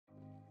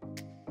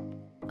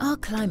Our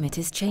climate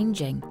is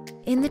changing.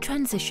 In the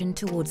transition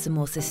towards a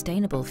more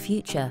sustainable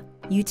future,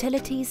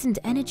 utilities and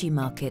energy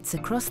markets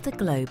across the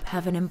globe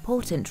have an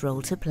important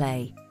role to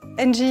play.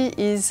 ENGIE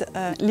is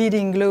a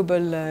leading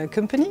global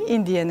company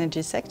in the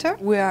energy sector.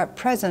 We are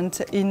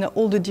present in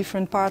all the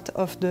different parts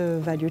of the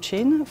value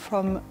chain,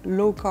 from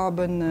low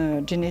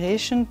carbon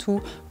generation to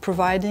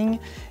providing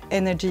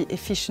energy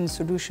efficient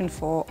solutions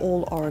for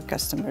all our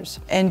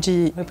customers.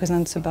 ENGIE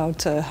represents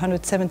about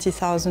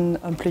 170,000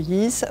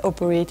 employees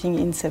operating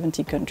in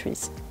 70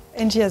 countries.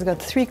 ENGIE has got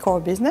three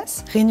core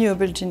business: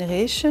 renewable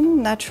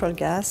generation, natural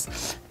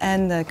gas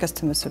and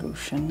customer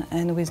solution.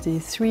 And with the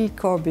three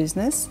core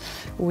business,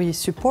 we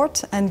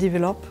support and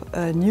develop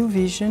a new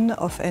vision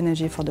of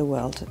energy for the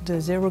world, the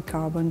zero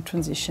carbon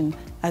transition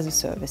as a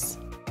service.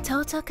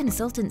 Tata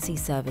Consultancy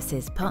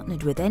Services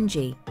partnered with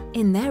ENGIE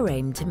in their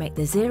aim to make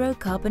the zero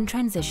carbon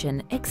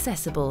transition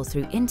accessible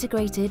through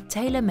integrated,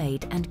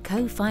 tailor-made and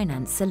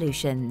co-finance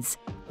solutions.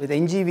 With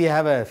ENGIE, we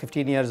have a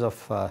 15 years of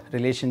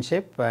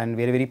relationship, and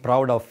we are very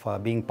proud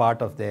of being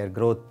part of their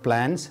growth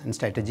plans and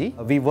strategy.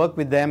 We work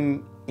with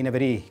them in a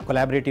very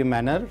collaborative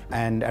manner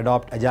and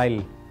adopt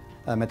agile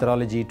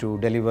methodology to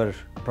deliver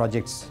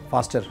projects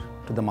faster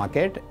to the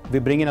market. We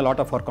bring in a lot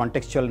of our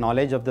contextual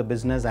knowledge of the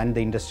business and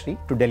the industry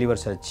to deliver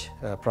such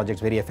projects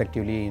very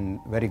effectively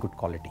in very good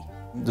quality.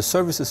 The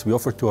services we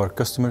offer to our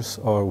customers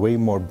are way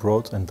more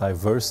broad and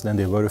diverse than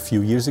they were a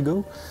few years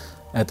ago.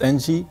 At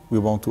ENGIE, we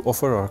want to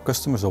offer our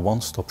customers a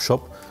one-stop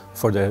shop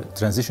for their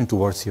transition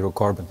towards zero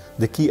carbon.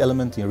 The key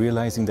element in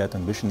realizing that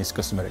ambition is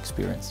customer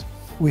experience.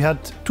 We had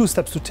two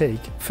steps to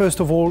take. First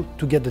of all,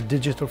 to get the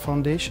digital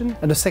foundation,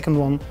 and the second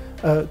one,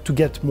 to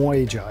get more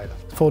agile.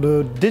 For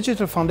the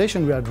digital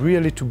foundation, we had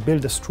really to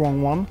build a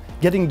strong one,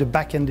 getting the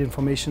back-end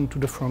information to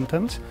the front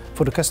end,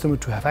 for the customer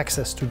to have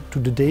access to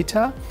the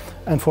data.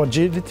 And for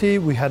agility,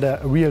 we had a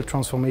real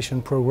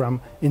transformation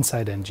program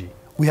inside ENGIE.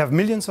 We have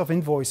millions of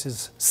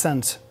invoices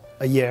sent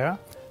a year,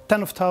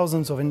 tens of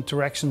thousands of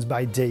interactions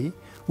by day,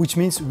 which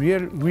means we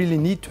really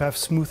need to have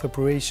smooth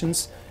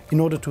operations in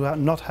order to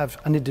not have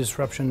any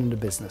disruption in the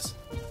business.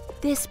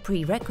 This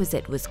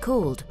prerequisite was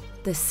called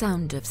the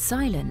sound of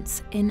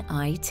silence in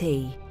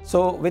IT.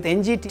 So with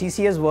ENGIE,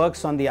 TCS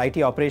works on the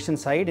IT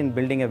operations side in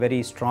building a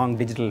very strong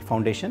digital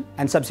foundation.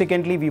 And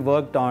subsequently, we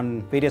worked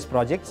on various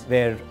projects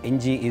where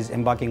ENGIE is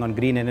embarking on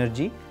green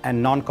energy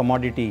and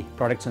non-commodity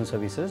products and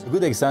services. A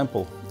good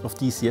example of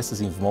TCS's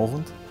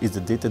involvement is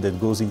the data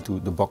that goes into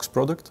the box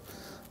product,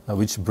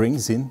 which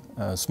brings in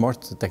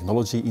smart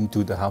technology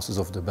into the houses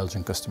of the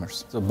Belgian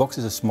customers. The box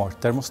is a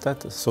smart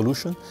thermostat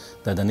solution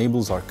that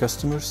enables our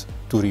customers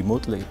to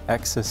remotely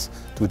access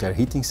to their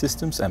heating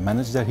systems and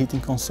manage their heating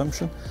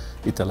consumption.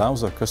 It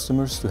allows our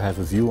customers to have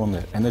a view on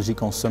their energy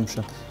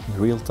consumption in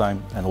real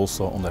time and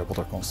also on their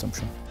water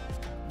consumption.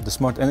 The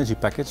smart energy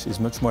package is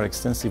much more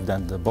extensive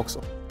than the box.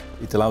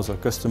 It allows our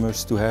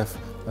customers to have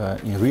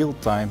in real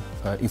time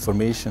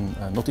information,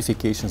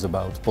 notifications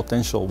about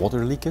potential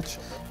water leakage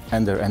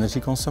and their energy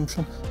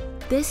consumption.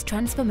 This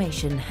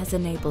transformation has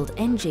enabled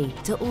ENGIE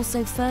to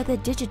also further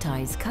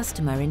digitize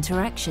customer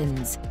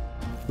interactions.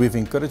 We've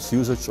encouraged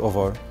usage of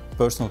our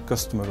personal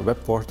customer web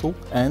portal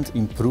and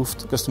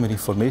improved customer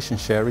information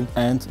sharing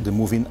and the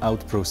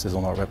move-in-out process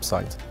on our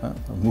website.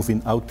 The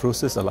move-in-out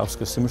process allows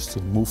customers to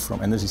move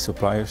from energy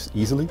suppliers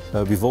easily.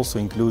 We've also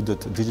included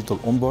digital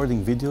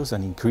onboarding videos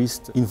and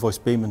increased invoice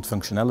payment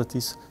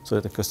functionalities so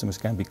that the customers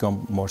can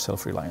become more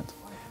self-reliant.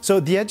 So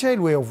the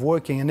agile way of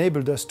working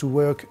enabled us to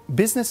work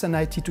business and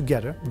IT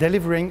together,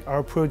 delivering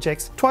our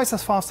projects twice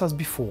as fast as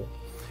before.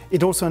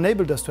 It also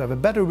enabled us to have a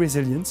better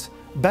resilience,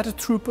 better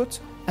throughput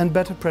and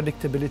better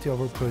predictability of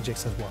our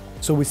projects as well.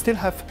 So we still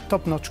have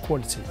top-notch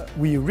quality.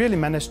 We really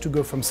managed to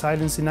go from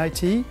silence in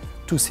IT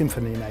to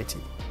symphony in IT.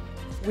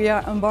 We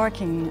are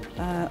embarking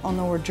on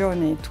our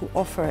journey to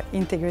offer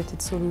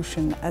integrated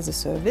solution as a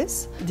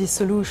service. These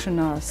solutions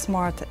are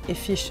smart,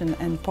 efficient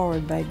and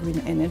powered by green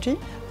energy.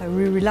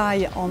 We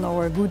rely on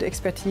our good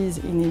expertise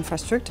in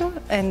infrastructure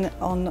and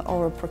on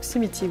our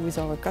proximity with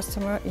our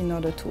customer in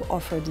order to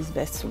offer this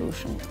best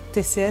solution.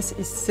 TCS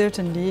is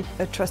certainly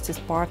a trusted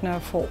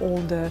partner for all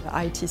the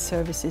IT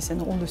services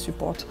and all the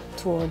support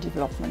to our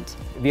development.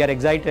 We are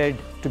excited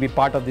to be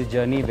part of this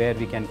journey where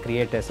we can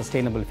create a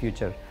sustainable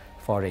future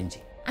for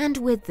ENGIE. And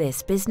with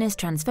this business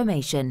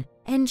transformation,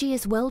 ENGIE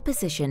is well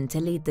positioned to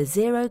lead the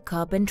zero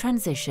carbon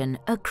transition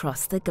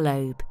across the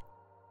globe.